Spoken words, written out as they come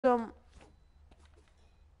some.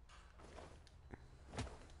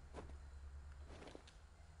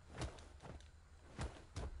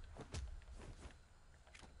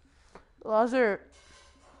 Lazar.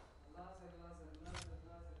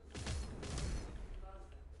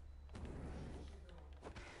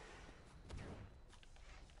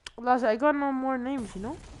 Lazar, I got no more names, you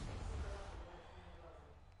know?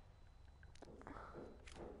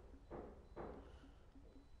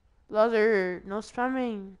 Lazar, no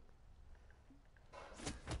spamming.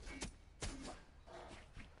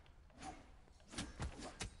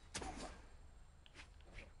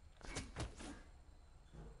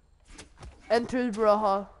 Enters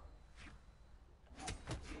Braha.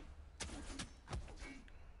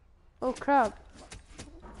 Oh crap.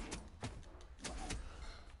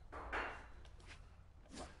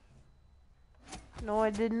 No,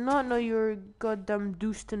 I did not know you were goddamn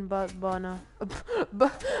Doostin Bana.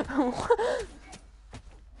 But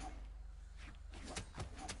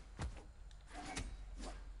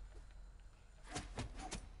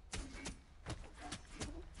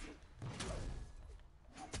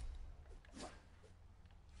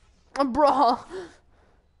bro.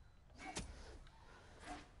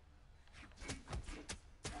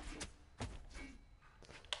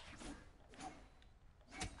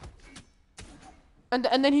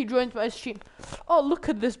 And then he joins my stream. Oh, look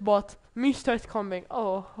at this bot. Me starts coming.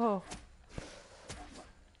 Oh.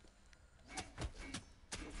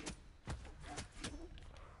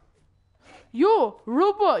 Yo,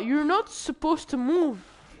 robot, you're not supposed to move.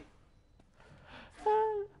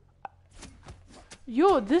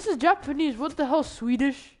 Yo, this is Japanese. What the hell,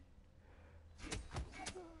 Swedish?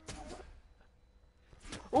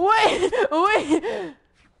 Wait.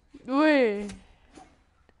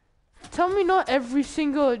 Tell me not every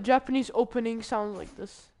single Japanese opening sounds like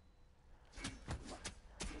this.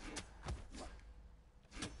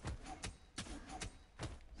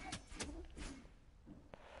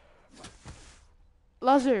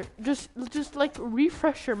 Lazar, just like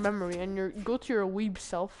refresh your memory and go to your weeb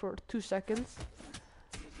self for 2 seconds.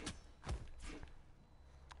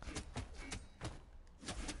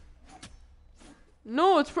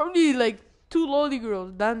 No, it's probably like 2 lolly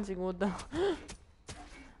girls dancing. What the hell?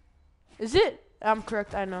 Is it? I'm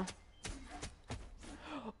correct, I know.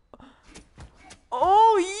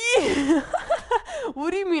 Oh yeah!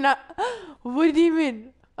 What do you mean? What do you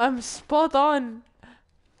mean? I'm spot on.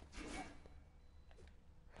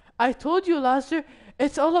 I told you, Lazar,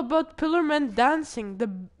 it's all about Pillarmen dancing,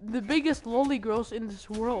 the biggest lolly girls in this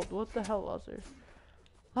world. What the hell, Lazar?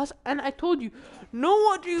 And I told you, no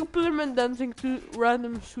watching Pillarmen dancing to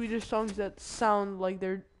random Swedish songs that sound like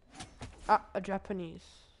they're Japanese.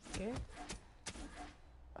 Okay?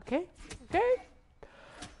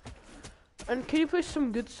 And can you play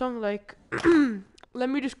some good song like... Let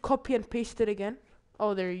me just copy and paste it again.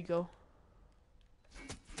 Oh, there you go.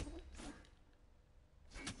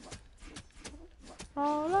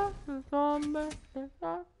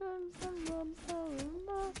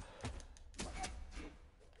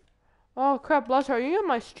 Oh crap, Lazar, are you on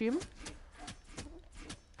my stream?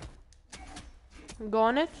 Go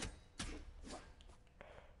on it.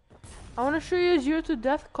 I wanna show you a 0 to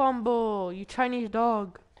death combo, you Chinese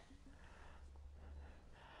dog.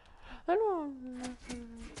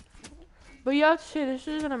 But you have to say this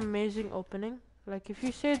is an amazing opening. Like if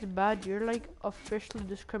you say it's bad, you're like officially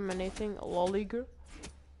discriminating a lolly girl.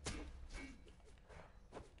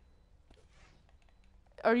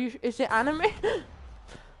 Is it anime?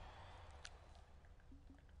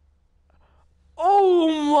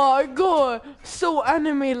 Oh my god, so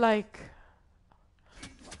anime like.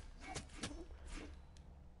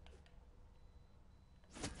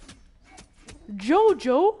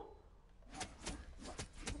 Jojo?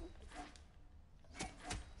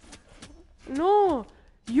 No.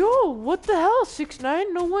 Yo, what the hell,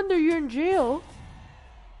 6ix9ine? No wonder you're in jail.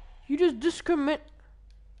 You just discriminate.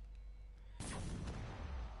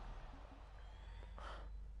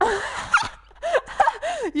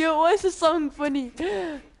 Yo, why is this song funny?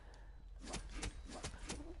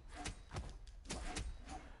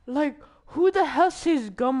 Like, who the hell says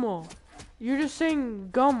gummo? You're just saying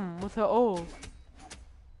gum with a O.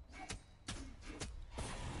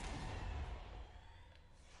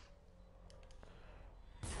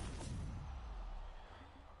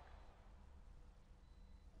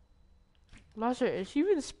 Lazar, is he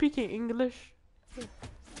even speaking English?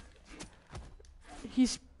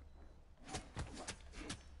 He's...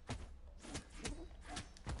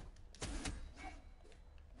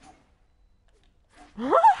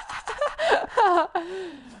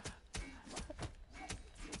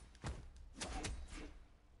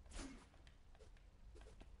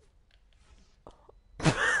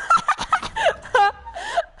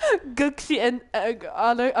 Cooksy and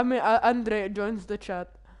Andre joins the chat.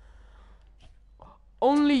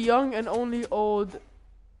 Only young and only old.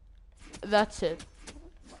 That's it.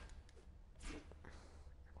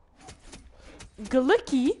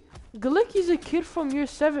 Galicki? Galicki's a kid from year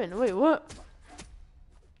 7. Wait, what?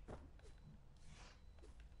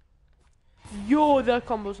 Yo, that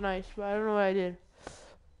combo's nice, but I don't know what I did.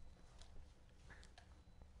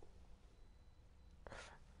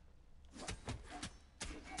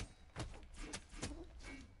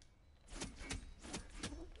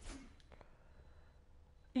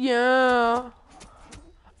 Yeah.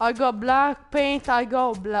 I got black paint, I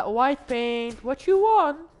got white paint. What you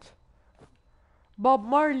want? Bob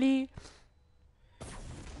Marley.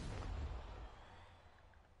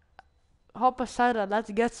 Hop aside and let's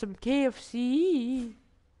get some KFC.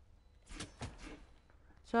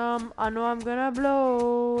 I know I'm gonna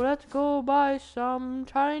blow. Let's go buy some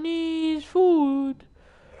Chinese food.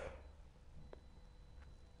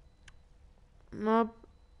 Nope.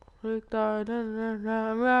 Click that.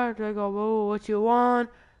 What you want?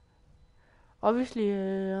 Obviously, I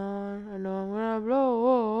know I'm gonna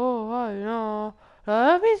blow. I know.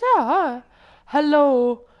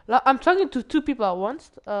 Hello. I'm talking to 2 people at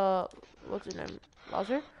once. What's his name?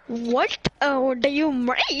 Lazar? What? Oh, do you I'm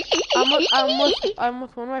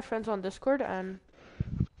with one of my friends on Discord and.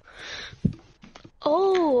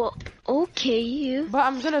 Oh, okay. But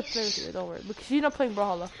I'm gonna play with you, don't worry, because you're not playing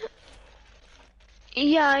Brawlhalla.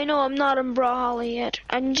 Yeah, I know I'm not in Brawlhalla yet.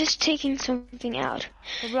 I'm just taking something out.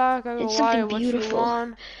 Black, I go It's why, something beautiful. What you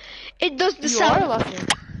want? It does the You sound. are laughing.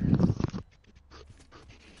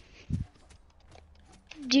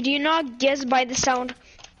 Did you not guess by the sound?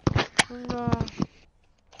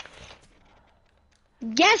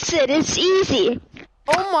 Guess it. It's easy.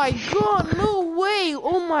 Oh my god, no way!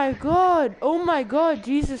 Oh my god! Oh my god,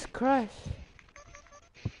 Jesus Christ.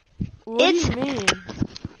 What do you mean?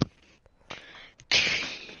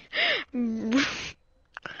 I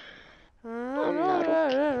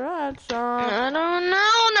don't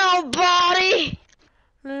know nobody.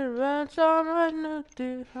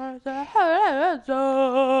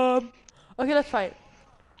 Okay, let's fight.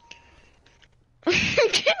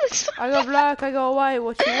 I go black, I go white,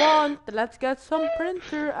 what you want? Let's get some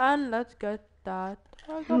printer and let's get that.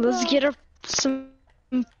 Let's get some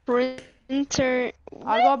printer.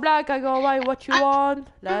 I go black, I go white, what you want?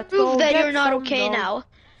 Let's go that get you're not some okay now.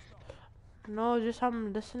 No, just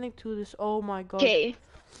I'm listening to this. Oh my god. Okay.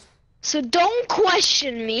 So don't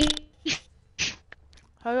question me.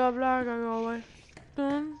 I go black, I go white.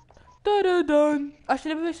 Dun, dun, dun, dun.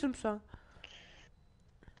 Actually, let me play some song.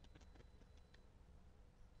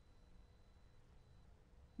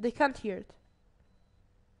 They can't hear it.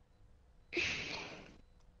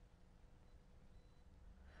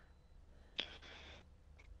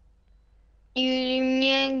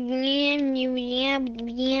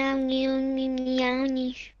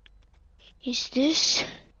 Is this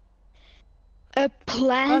a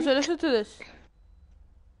plant? Lazar, listen to this.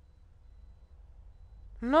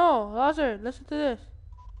 No, Lazar, listen to this.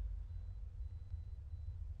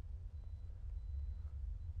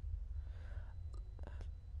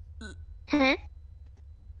 Huh?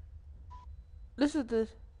 Listen to this.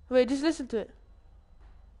 Wait, just listen to it.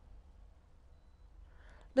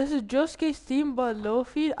 This is Josuke's theme but low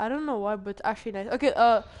feed. I don't know why, but it's actually nice. Okay,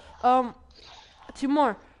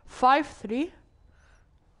 Timur, 5-3.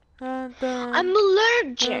 I'm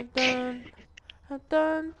allergic.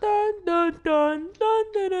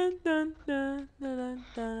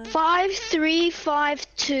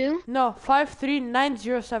 5352. No,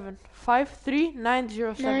 53907.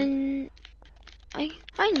 53907. I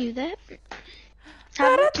knew that.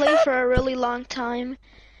 Haven't played for a really long time.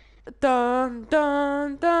 Dun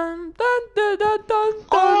dun dun dun dun dun dun.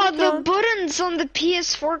 Oh, the buttons on the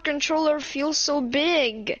PS4 controller feel so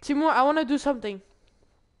big. Timur, I want to do something.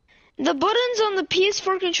 The buttons on the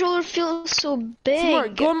PS4 controller feel so big. Timur,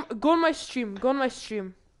 go on my stream. Go on my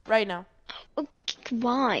stream right now. Okay,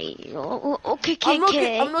 why?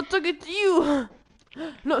 Okay, I'm not talking to you.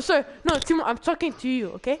 No, sorry. No, Timur, I'm talking to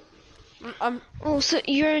you, okay? Oh, so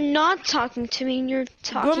you're not talking to me, and you're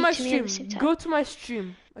talking to me at the same time. Go to my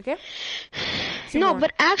stream, okay? No,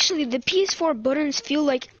 but actually, the PS4 buttons feel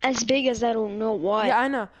like as big as I don't know why. Yeah, I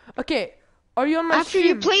know. Okay, are you on my stream?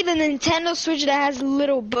 After you play the Nintendo Switch that has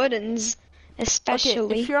little buttons, especially.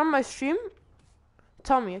 Okay, if you're on my stream,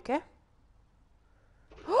 tell me, okay?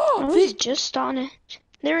 I was just on it.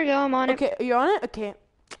 There we go, I'm on it. Okay, you're on it? Okay.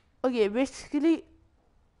 Okay, basically,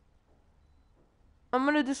 I'm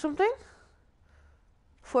gonna do something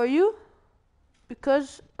for you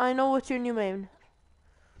because I know what's your new name.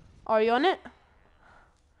 Are you on it?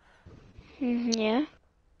 Yeah.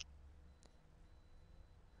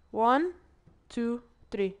 1, 2,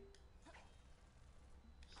 3.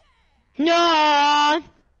 No.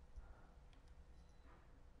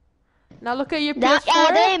 Now look at your That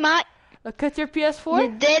PS4. mate. Look at your PS4. You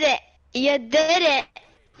did it. You did it.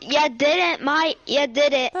 You did it, mate. You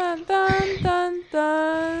did it. Dun dun dun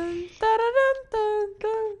dun dun dun dun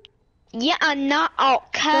dun. You are not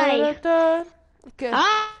okay. Dun, dun, dun. Okay.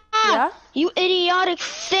 Ah! Yeah. You idiotic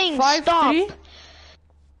thing. 5, Stop. 3.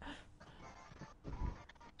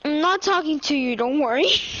 I'm not talking to you. Don't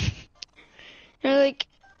worry. You're like.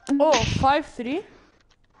 Oh, 5, 3.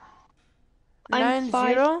 I'm 9,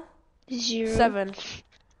 5, 0, 0. 7.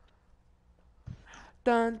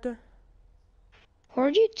 Dun dun. Who are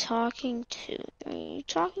you talking to? Are you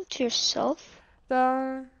talking to yourself?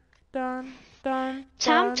 Dun dun dun.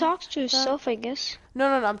 Sam dun, talks to dun. himself, I guess. No,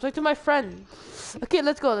 I'm talking to my friend. Okay,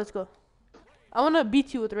 let's go. I wanna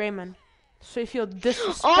beat you with Raymond. So you feel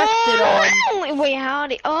disrespected on. Really? Wait,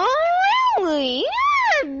 howdy. Oh, really?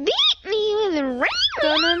 Yeah, beat me with a ring.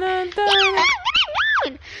 Dun, dun, dun,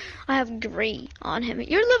 dun. I have gray on him.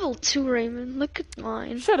 You're level 2, Raymond. Look at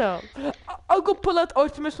mine. Shut up. I'll go pull out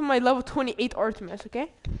Artemis from my level 28 Artemis, okay?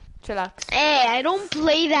 Chillax. Hey, I don't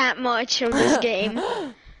play that much of this game.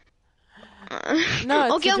 No, it's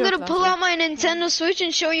Okay, a I'm joke, gonna pull Lassie. out my Nintendo Switch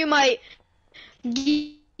and show you my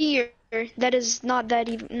gear. That is not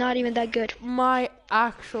even that good. My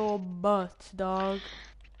actual butt, dog.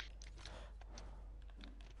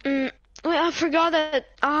 Wait, I forgot that.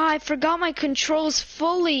 I forgot my controls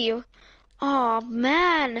fully. Oh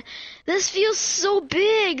man, this feels so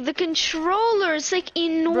big. The controller is like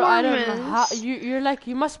enormous. Bro, I don't know how you're like,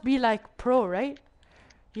 you must be like pro, right?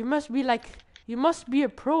 You must be a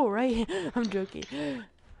pro, right? I'm joking.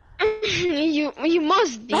 you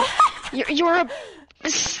must be. You're a.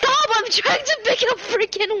 Stop! I'm trying to pick up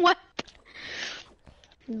freaking weapon.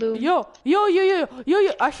 Boom. Yo.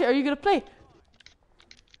 Actually, are you gonna play?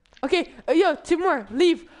 Okay, yo, 2 more.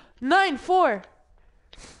 Leave. 9, 4,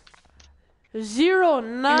 0,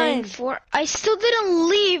 9, 9, 4. I still didn't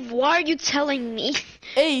leave. Why are you telling me?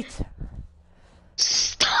 8.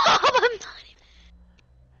 Stop! I'm not even.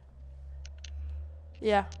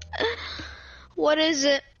 Yeah. What is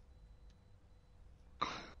it?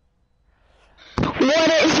 What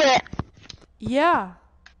is it? Yeah.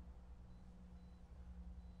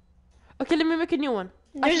 Okay, let me make a new one.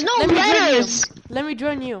 There's Actually, no letters. Let me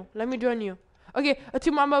join you. Okay,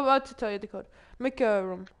 Tim, I'm about to tell you the code. Make a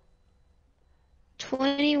room.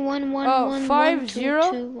 21 1 Oh, 1 5, 1 2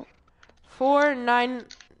 0. 2. 4, 9.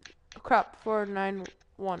 Crap. 4, 9,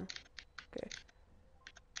 1. Okay.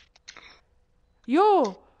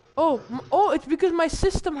 Yo. Oh, it's because my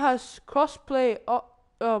system has crossplay.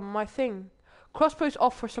 My thing. Crossplay is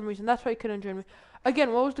off for some reason. That's why you couldn't join me.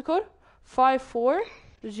 Again, what was the code?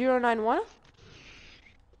 54091.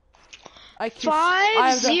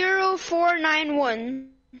 50491.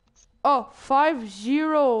 Oh,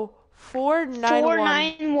 50491.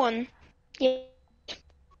 491. Yeah.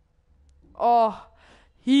 Oh,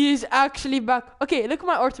 he is actually back. Okay, look at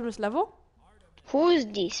my Artemis level. Who is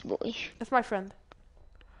this boy? That's my friend.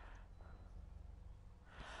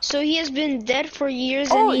 So he has been dead for years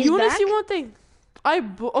Oh, and he's you wanna back? see one thing?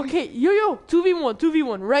 Okay, yo,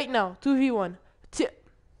 2v1, right now, 2v1.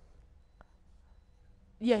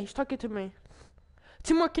 Yeah, he's talking to me.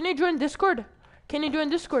 Timur, can you join Discord?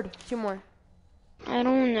 Timur? I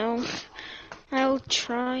don't know. I'll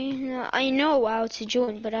try. I know how to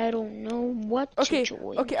join, but I don't know what to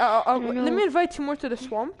join. Okay, let me invite Timur to the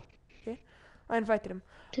swamp. Okay, I invited him.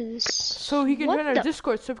 So he can join our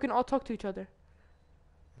Discord so we can all talk to each other.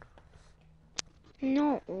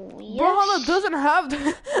 No, yes. Brawlhalla doesn't have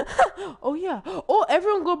the Oh yeah. Oh,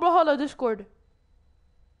 everyone go Brawlhalla Discord.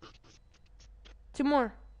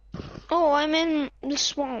 Timur. Oh, I'm in the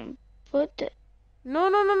swamp. What the?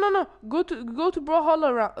 No. Go to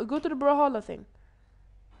Brawlhalla. Go to the Brawlhalla thing.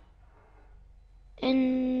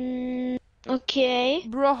 Okay.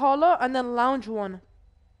 Brawlhalla and then lounge 1.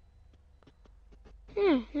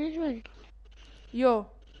 That's right. Yo.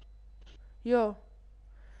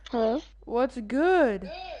 Hello? What's good?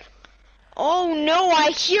 Oh no,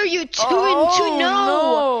 I hear you 2 and 2.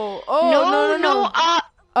 No. No.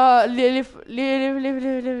 Live.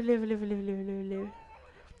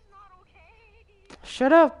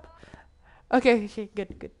 Shut up. Okay,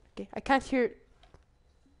 good. Okay, I can't hear.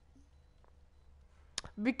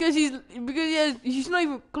 Because he's not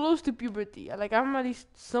even close to puberty. Like, I'm at least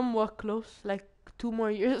somewhat close, like 2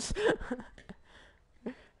 more years.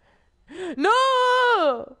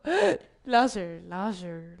 No! Lazar.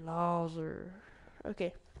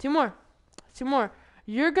 Okay, Timur,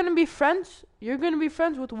 You're gonna be friends. You're gonna be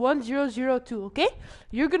friends with 1002. Okay?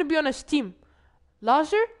 You're gonna be on his team.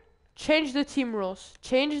 Lazar, change the team rules.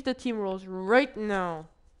 Change the team rules right now.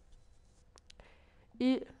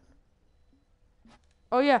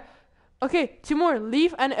 Oh yeah. Okay, Timur,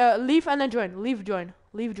 leave and then join. Leave join.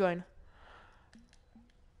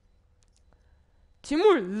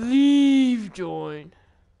 Timur, leave join.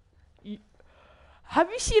 Have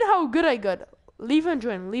you seen how good I got? Leave and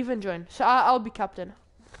join. So I'll be captain.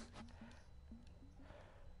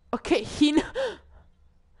 Okay,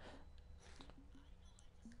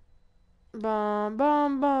 bum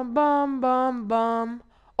bum bum bum bum bum.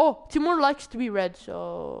 Oh, Timur likes to be red,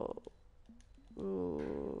 so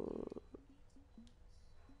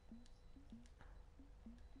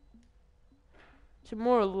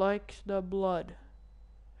Timur likes the blood.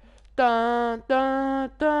 Dun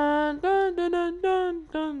dun dun dun dun dun dun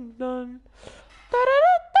dun dun.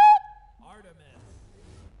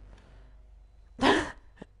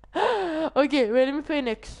 Okay, wait, let me play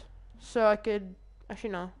next. So I could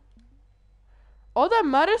actually no. All that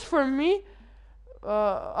matters for me,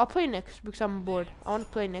 I'll play next because I'm bored. I want to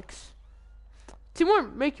play next. Timur,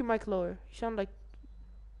 make your mic lower. You sound like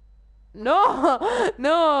no,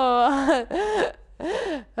 no.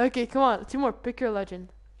 Okay, come on, Timur, pick your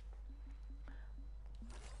legend.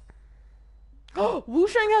 Oh,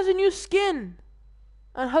 Wushang has a new skin,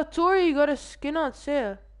 and Hattori got a skin on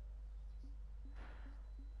sale.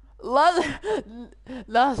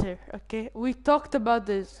 Lazar, okay, we talked about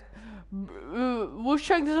this.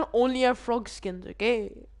 Wushang doesn't only have frog skins,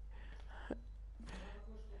 okay?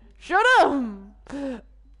 Shut up!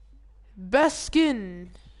 Best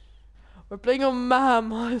skin. We're playing on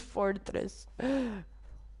Mahama Fortress.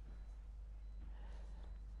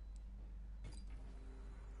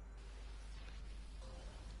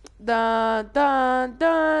 Dun dun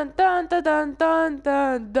dun dun dun dun dun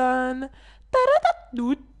dun dun.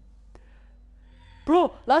 Dude.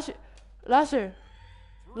 Bro, Lasser,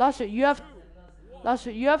 you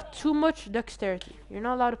have too much dexterity. You're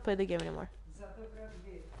not allowed to play the game anymore.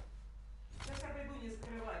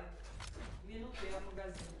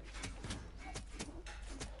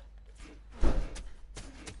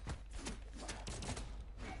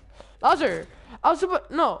 Lazar,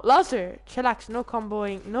 Lazar, chillax, no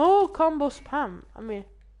comboing, no combo spam. I mean,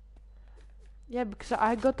 yeah, because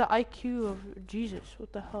I got the IQ of Jesus.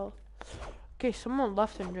 What the hell? Okay, someone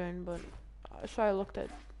left and joined, but so I looked at.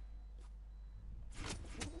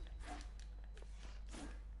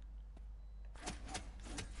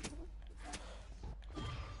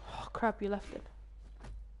 Oh crap! You left it.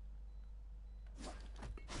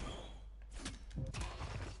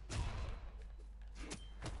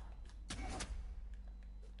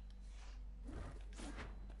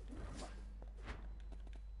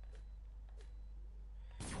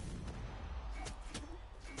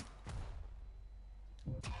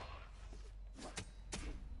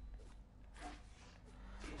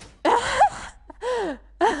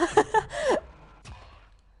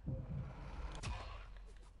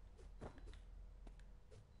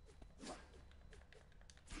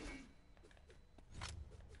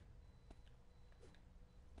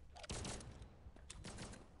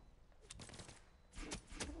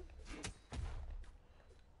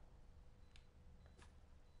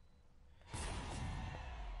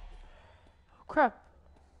 Crap.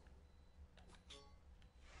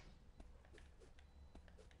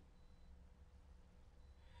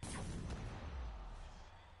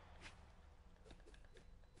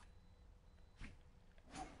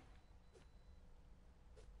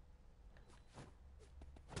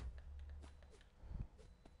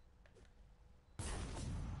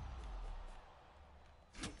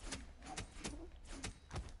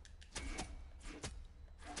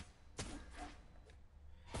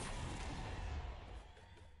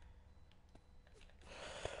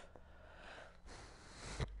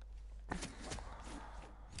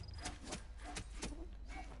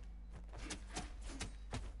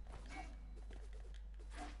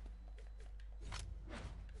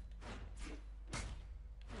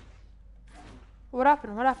 What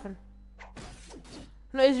happened? What happened?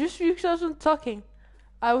 No, it's just because I wasn't talking.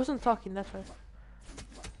 I wasn't talking, that's right.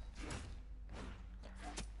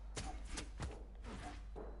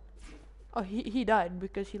 Oh, he died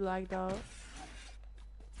because he lagged out.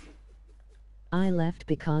 I left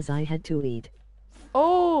because I had to eat.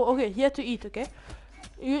 Oh, okay, he had to eat, okay?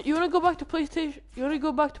 You wanna go back to PlayStation? You wanna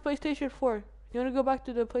go back to PlayStation 4? You wanna go back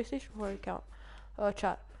to the PlayStation 4 account?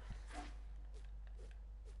 Chat.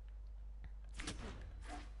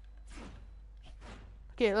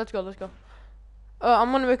 Okay, let's go, let's go.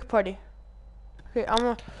 I'm gonna make a party. Okay, I'm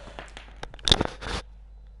gonna...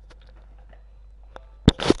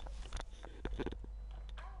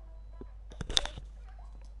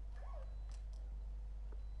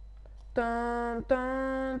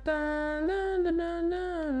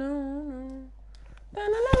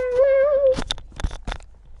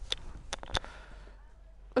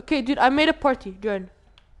 Okay, dude, I made a party. Join.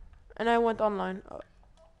 And I went online.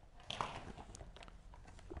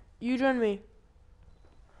 You join me.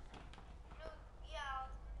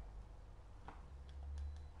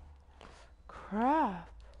 Crap.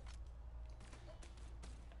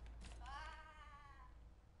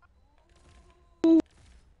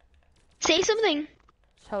 Say something.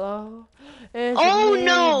 Hello. Is Oh, it me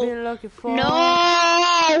no. been looking for?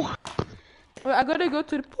 No. Wait, I gotta go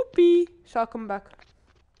to the poopy. So I'll come back.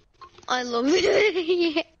 I love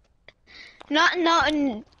it. Not.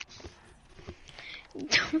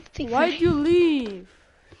 Don't think. Why'd you leave?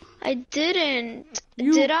 I didn't.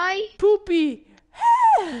 You Did I? Poopy.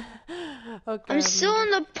 Okay. I'm still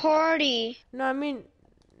in the party. No, I mean,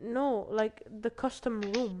 no, like the custom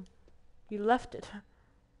room. You left it.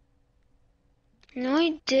 No,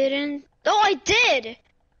 I didn't. Oh, I did.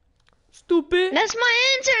 Stupid. That's my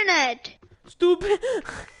internet. Stupid.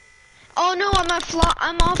 Oh no,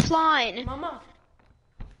 I'm offline.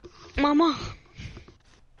 Mama.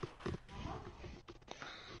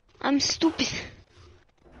 I'm stupid.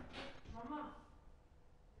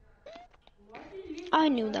 I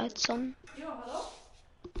knew that song. Yo, hello?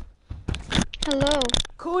 Hello.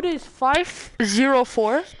 Code is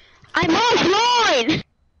 504. I'm offline.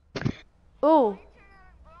 Oh.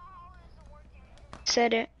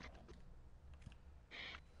 Said it.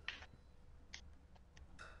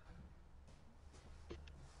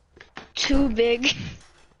 Too big.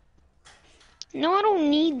 No, I don't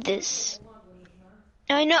need this.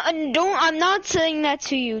 I know. I'm not saying that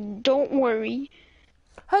to you. Don't worry.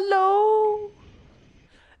 Hello.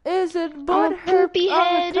 Is it butthurt poopy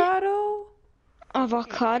head. avocado?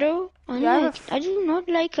 Avocado? Yeah, I do not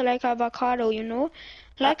like avocado, you know?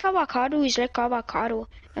 Like avocado is like avocado.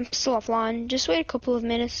 I'm still offline. Just wait a couple of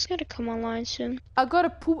minutes. It's gonna come online soon. I gotta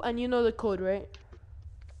poop and you know the code, right?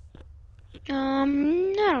 I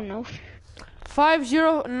don't know.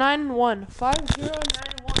 5091. 5091.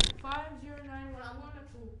 5091. I wanna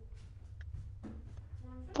poop.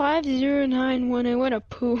 5091. I wanna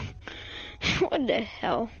poo. What the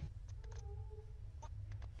hell?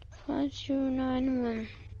 5091.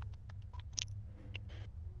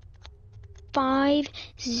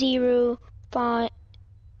 5059.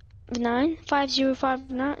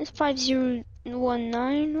 5059.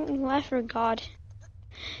 5019. Oh, I forgot.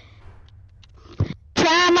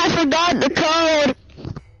 Damn, I forgot the code.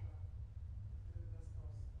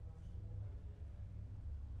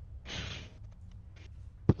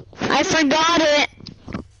 I forgot it.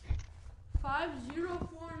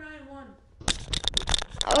 50491.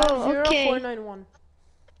 Oh, okay. 50491.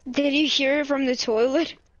 Did you hear it from the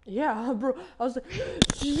toilet? Yeah, bro. I was like,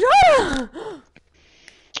 yeah!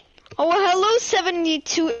 Oh, hello,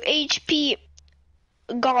 72 HP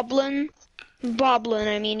goblin. Boblin,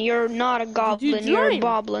 I mean, you're not a goblin, you're a join?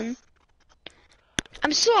 boblin.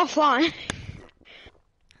 I'm still offline.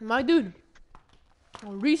 My dude.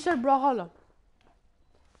 Reset Brawlhalla.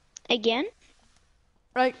 Again?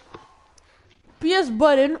 Right. PS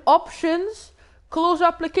button, options, close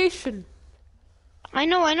application. I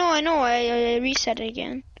know. I reset it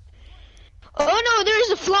again. Oh no, there's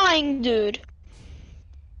a flying dude.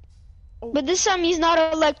 But this time he's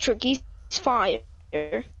not electric, he's fire.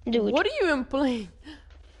 Dude. What are you even playing?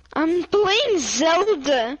 I'm playing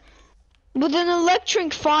Zelda with an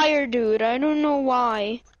electric fire dude. I don't know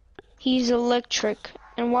why he's electric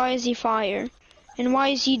and why is he fire and why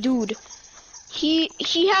is he dude. He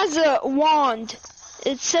has a wand.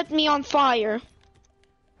 It set me on fire.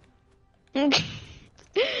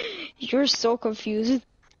 You're so confused.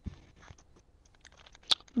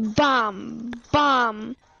 Bam,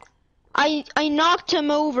 bam. I knocked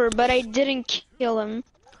him over, but I didn't kill him.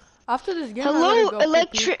 After this game, Hello,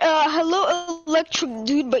 electric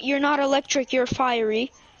dude, but you're not electric, you're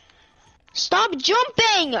fiery. Stop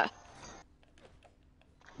jumping!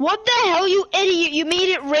 What the hell, you idiot? You made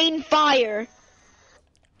it rain fire.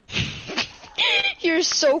 You're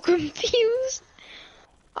so confused.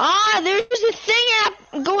 Ah, there's a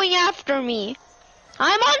thing going after me.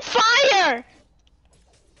 I'm on fire!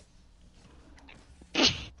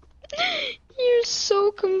 You're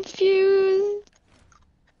so confused.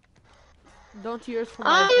 Don't hear from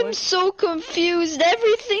my I'm voice. so confused.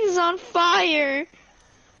 Everything's on fire.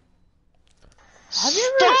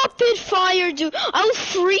 Stop it, fire dude. I'll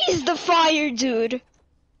freeze the fire dude.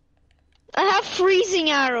 I have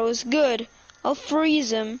freezing arrows. Good. I'll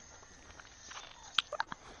freeze him.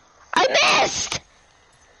 I missed!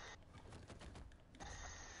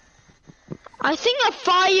 I think the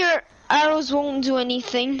fire arrows won't do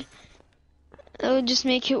anything. It'll just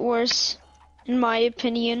make it worse, in my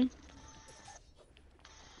opinion.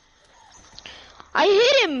 I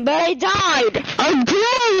hit him, but I died.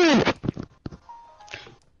 Again!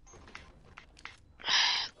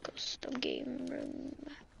 Custom game room.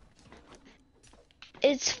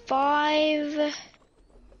 It's 5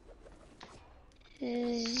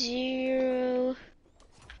 0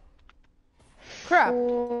 Crap.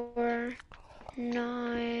 4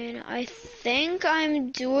 9. I think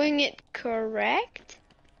I'm doing it correct.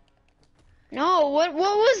 No, what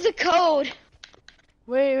was the code?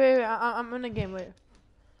 Wait. I'm in the game. Wait.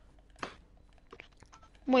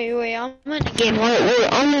 Wait, I'm in the game. Wait,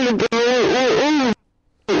 I'm in the game. Wait.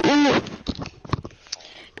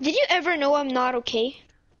 Did you ever know I'm not okay?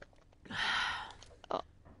 Oh.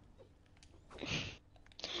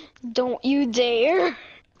 Don't you dare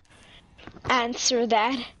answer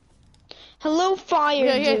that. Hello,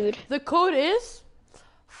 fire dude. The code is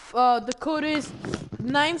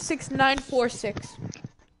 96946.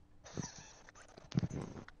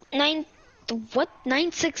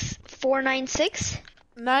 96496?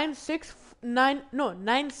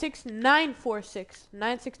 96946.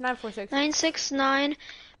 96946.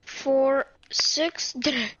 96946.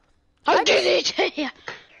 How did it?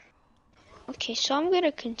 Okay, so I'm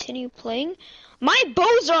gonna continue playing. My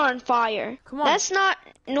bows are on fire. Come on. That's not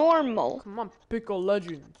normal. Come on, pick a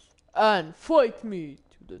legends and fight me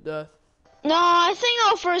to the death. No, I think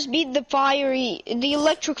I'll first beat the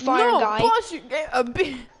electric fire guy. No, pause your game a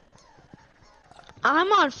bit.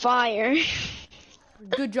 I'm on fire.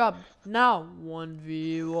 Good job. Now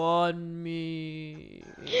 1v1 me.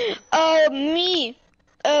 Me.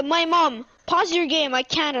 My mom. Pause your game. I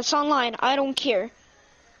can't. It's online. I don't care.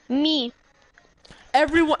 Me.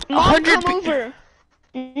 Everyone. Mom, come over.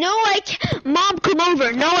 No, I can't. Mom, come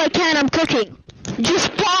over. No, I can't. I'm cooking.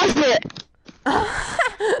 Just pause it.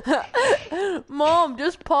 Mom,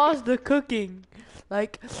 just pause the cooking.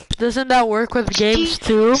 Like, doesn't that work with games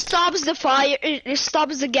too? Stops the fire. It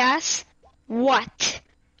stops the gas. What?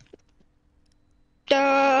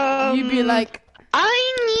 You'd be like,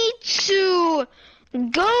 I need to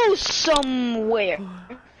go somewhere.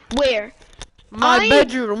 Where? my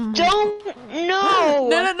bedroom. Don't know.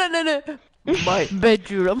 No. My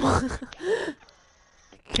bedroom.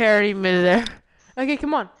 Carry me there. Okay,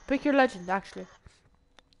 come on. Pick your legend, actually.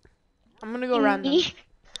 I'm gonna go random. You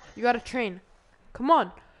gotta train. Come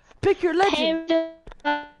on. Pick your legend. Pick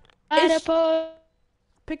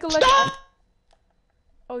a legend. Stop!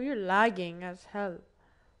 Oh, you're lagging as hell.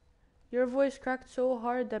 Your voice cracked so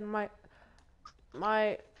hard that my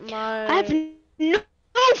I have no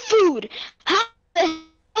food. How the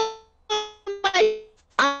hell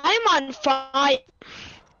I'm on fire.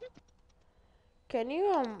 Can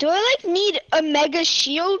you Do I like need a mega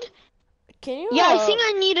shield? Can you? Yeah, I think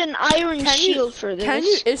I need an iron shield for this. Can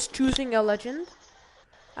you is choosing a legend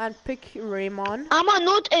and pick Raymond? I'm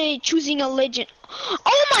not choosing a legend.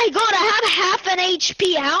 Oh my god, I have half an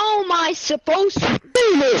HP. How am I supposed to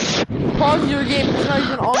do this? Pause your game. It's not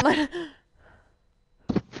even online.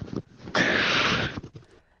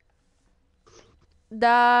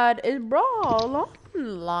 That is brawl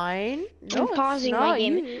online. No, I'm pausing it's my not.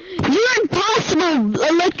 game. You're impossible,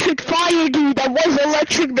 electric fire dude. That was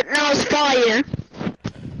electric, but now it's fire.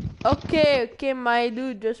 Okay, my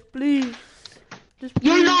dude. Just please.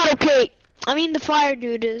 You're not okay. I mean, the fire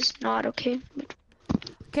dude is not okay.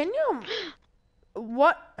 Can you?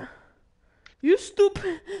 What? You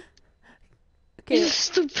stupid. Okay. You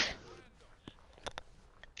stupid.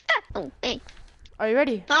 Okay. Are you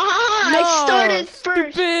ready? I started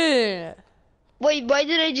first. Stupid. Wait, why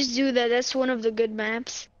did I just do that? That's one of the good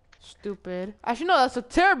maps. Stupid. Actually, no, that's a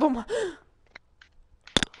terrible map.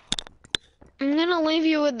 I'm gonna leave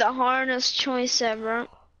you with the hardest choice ever.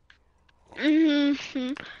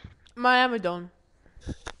 Miami Dome.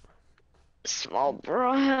 Small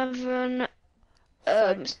bro heaven.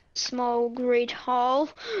 Small great hall.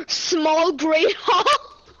 Small great hall?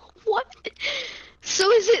 What?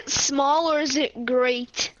 So is it small or is it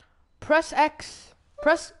great? Press X.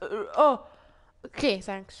 Press. Oh. Okay,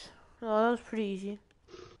 thanks. Oh, that was pretty easy.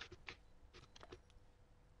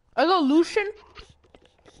 Hello, Lucian.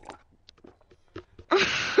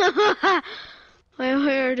 Why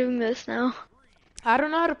are we doing this now? I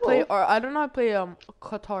don't know how to play, or I don't know how to play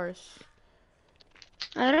guitars.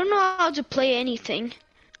 I don't know how to play anything.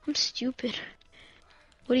 I'm stupid.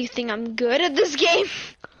 What do you think? I'm good at this game?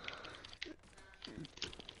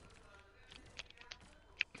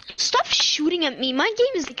 Stop shooting at me. My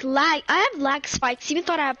game is like lag. I have lag spikes, even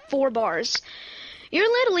though I have 4 bars. You're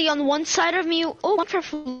literally on one side of me. Oh,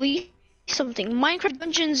 Minecraft released something. Minecraft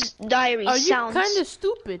Dungeons Diary sounds. Are you kind of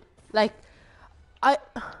stupid? Like,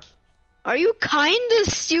 Are you kind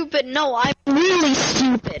of stupid? No, I'm really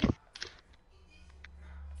stupid.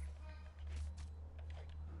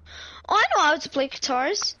 Oh, I know how to play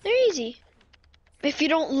guitars. They're easy. If you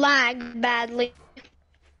don't lag badly.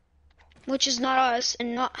 Which is not us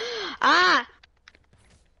and not... Ah!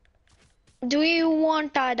 Do you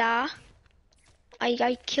want Dada?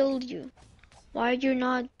 I killed you. Why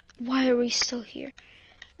are we still here?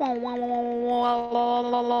 Hey.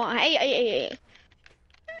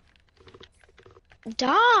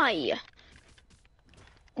 Die!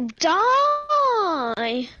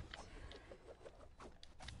 Die!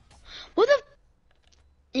 What the...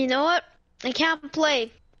 You know what? I can't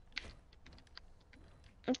play.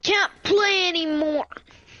 I can't play anymore.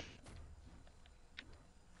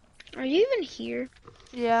 Are you even here?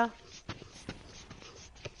 Yeah.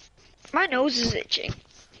 My nose is itching.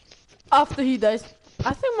 After he dies.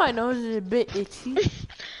 I think my nose is a bit itchy.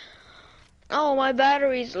 Oh, my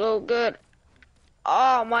battery's low. Good.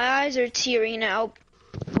 Oh, my eyes are teary now.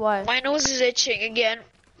 Why? My nose is itching again.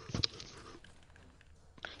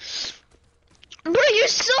 Bro, you're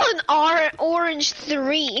still an orange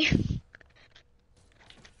 3.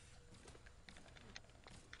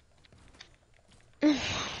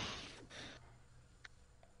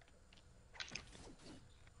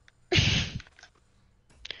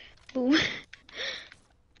 Boom.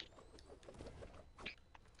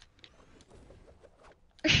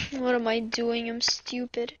 What am I doing? I'm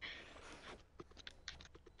stupid.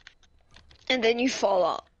 And then you fall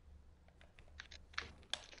off.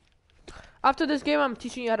 After this game, I'm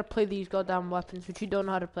teaching you how to play these goddamn weapons, which you don't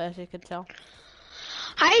know how to play, as you can tell.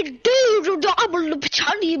 I do. You're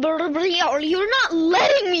not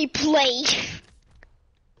letting me play.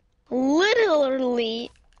 Literally.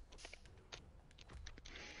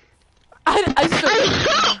 I still...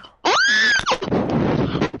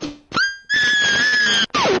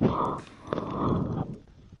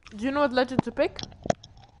 Do you know what legend to pick?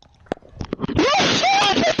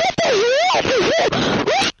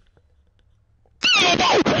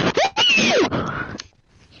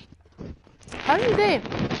 How are you doing?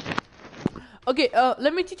 Okay,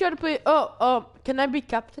 let me teach you how to play. Can I be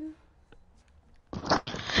captain?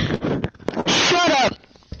 Shut up.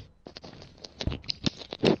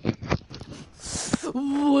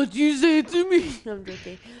 What you say to me? I'm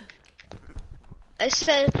joking. I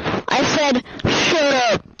said,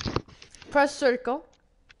 shut up. Press circle.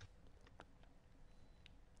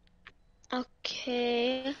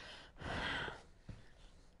 Okay.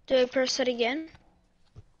 Do I press it again?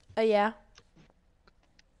 Yeah.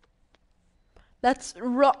 That's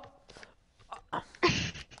raw.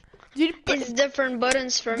 It's different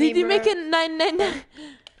buttons for me. Did you make it 999?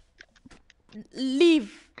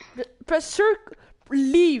 Leave. Press circle.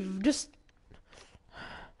 Leave. Just.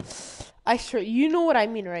 I sure you know what I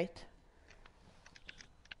mean, right?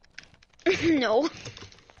 No.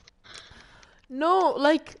 No,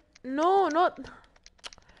 like no, not.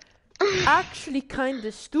 Actually, kind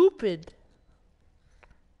of stupid.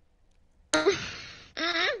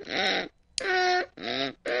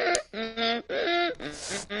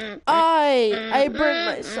 I burned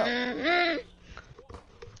myself.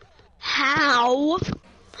 How?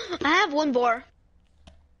 I have one bar.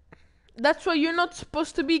 That's why you're not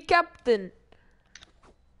supposed to be captain.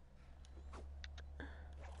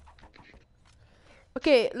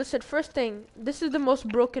 Okay, listen, first thing, this is the most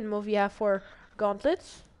broken move you have for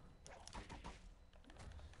gauntlets.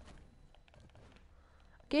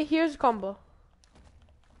 Okay, here's a combo.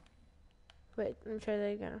 Wait, let me try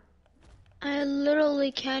that again. I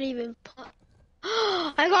literally can't even put.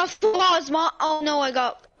 I got plasma. Oh no, I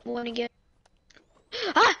got one again.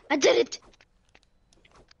 Ah, I did it.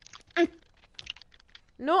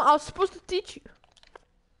 No, I was supposed to teach you.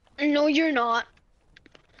 No, you're not.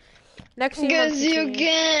 Next thing Because you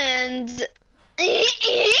can't.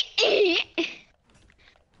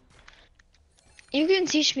 You can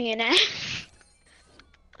teach me an axe.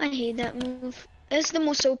 I hate that move. It's the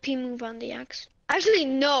most OP move on the axe. Actually,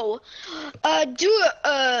 no.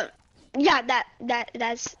 Yeah,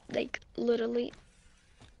 that's like literally.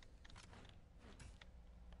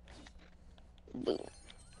 Boom.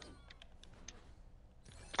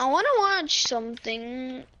 I want to watch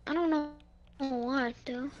something. I don't know what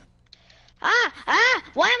though.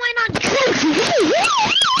 Why am I not?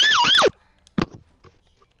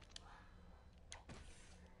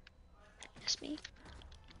 That's me.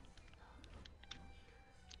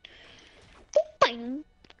 Bang.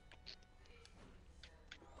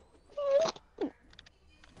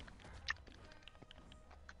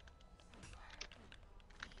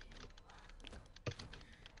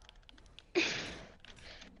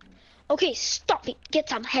 Okay, stop it. Get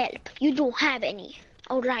some help. You don't have any.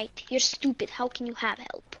 Alright, you're stupid. How can you have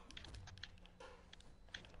help?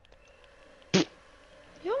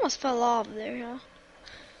 Yo, almost fell off there,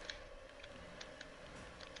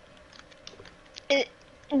 huh?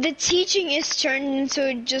 The teaching is turned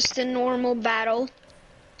into just a normal battle.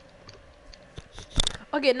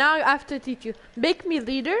 Okay, now I have to teach you. Make me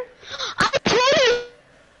leader. I played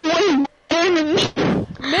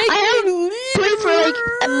played for like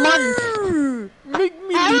a month. Make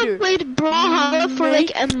me I leader. haven't played Brawlhalla for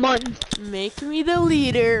like a month. Make me the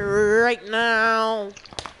leader right now.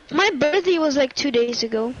 My birthday was like 2 days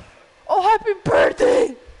ago. Oh, happy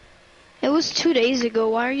birthday! It was 2 days ago.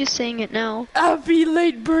 Why are you saying it now? Happy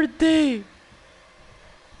late birthday!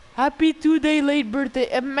 Happy 2-day late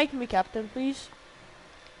birthday. Make me captain, please.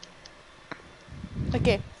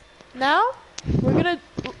 Okay, now we're gonna.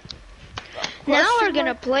 Now we're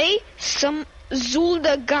gonna play some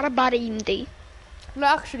Zulda Garbarindi. No,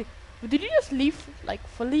 actually, did you just leave like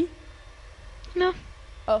fully? No,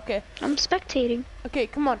 Okay. I'm spectating. Okay,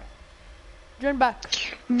 come on. Join back.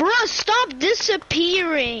 Bruh, stop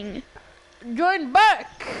disappearing. Join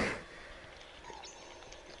back.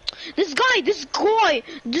 This guy.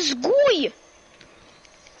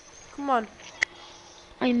 Come on.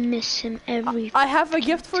 I miss him every. I have a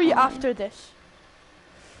gift for you time. after this.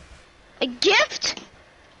 A gift?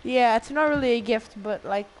 Yeah, it's not really a gift, but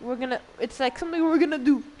like it's like something we're gonna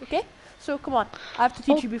do. Okay? So come on. I have to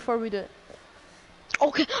teach you before we do it.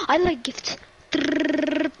 Okay, I like gifts.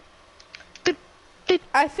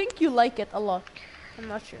 I think you like it a lot. I'm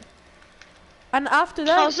not sure. And after Oh,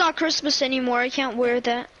 that, it's not Christmas anymore. I can't wear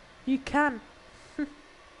that. you can.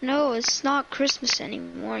 No, it's not Christmas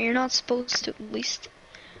anymore. You're not supposed to, at least.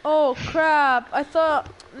 Oh crap! I thought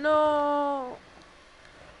no.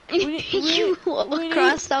 You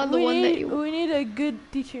crossed out the one that you. We need a good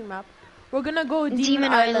teaching map. We're gonna go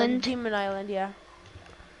Demon Island. Demon Island, yeah.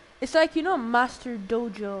 It's like, you know, Master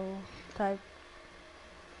Dojo type.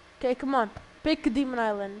 Okay, come on. Pick Demon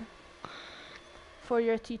Island for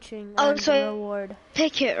your teaching Oh, and so reward.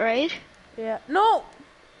 pick it, right? Yeah. No.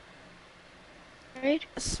 Right.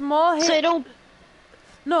 Small hit. So I don't.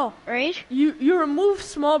 No. Right. You remove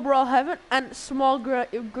small brawl heaven and small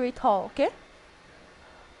great hall. Okay.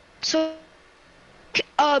 So,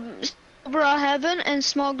 Brawl Heaven and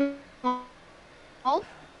Small Hall.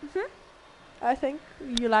 I think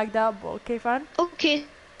you like that, but okay, fine. Okay,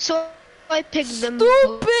 so I picked them.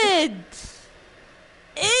 Stupid!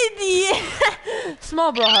 Idiot!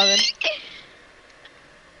 Small brawl heaven.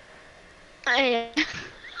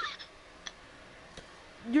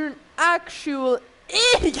 You're an actual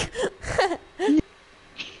idiot!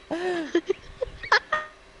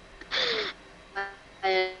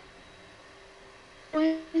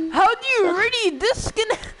 How do you really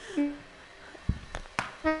disconnect?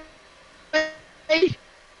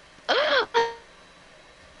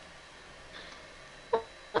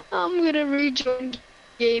 I'm gonna rejoin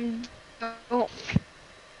game. Oh.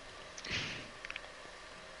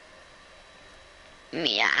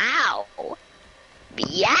 Meow.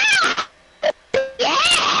 Meow.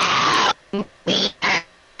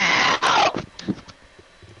 Meow.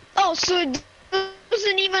 Oh, so it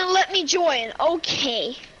doesn't even let me join.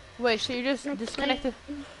 Okay. Wait, so you just disconnected?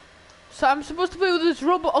 So I'm supposed to play with this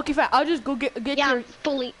robot? Okay, fine. I'll just go get Yeah, your.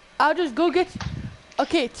 fully. I'll just go get.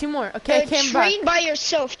 Okay, Timur. Okay, I came back. Train by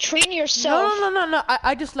yourself. Train yourself. No.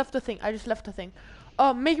 I just left the thing.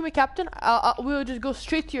 Make me captain. We'll just go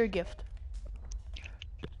straight to your gift.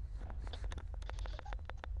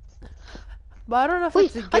 But I don't know if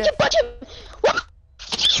it's a gift. I can punch him. What?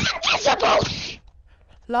 He's invisible.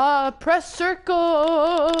 Press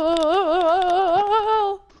circle.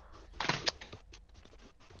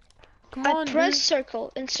 Come on, press dude.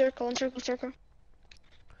 circle and circle.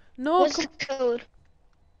 No, What's the code?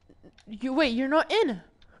 you're not in.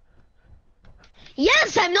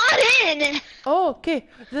 Yes, I'm not in. Oh, okay.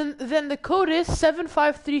 Then the code is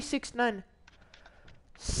 75369.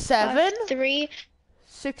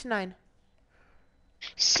 369.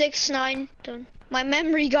 769. Done. My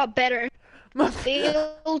memory got better.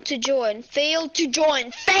 Fail to join.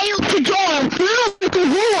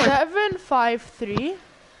 753.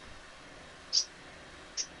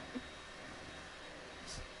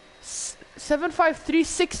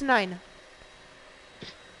 75369.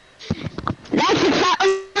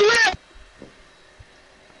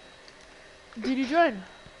 Did you join?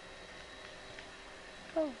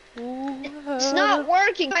 Oh. It's not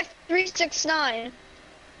working. 369.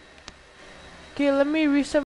 Okay, let me reset.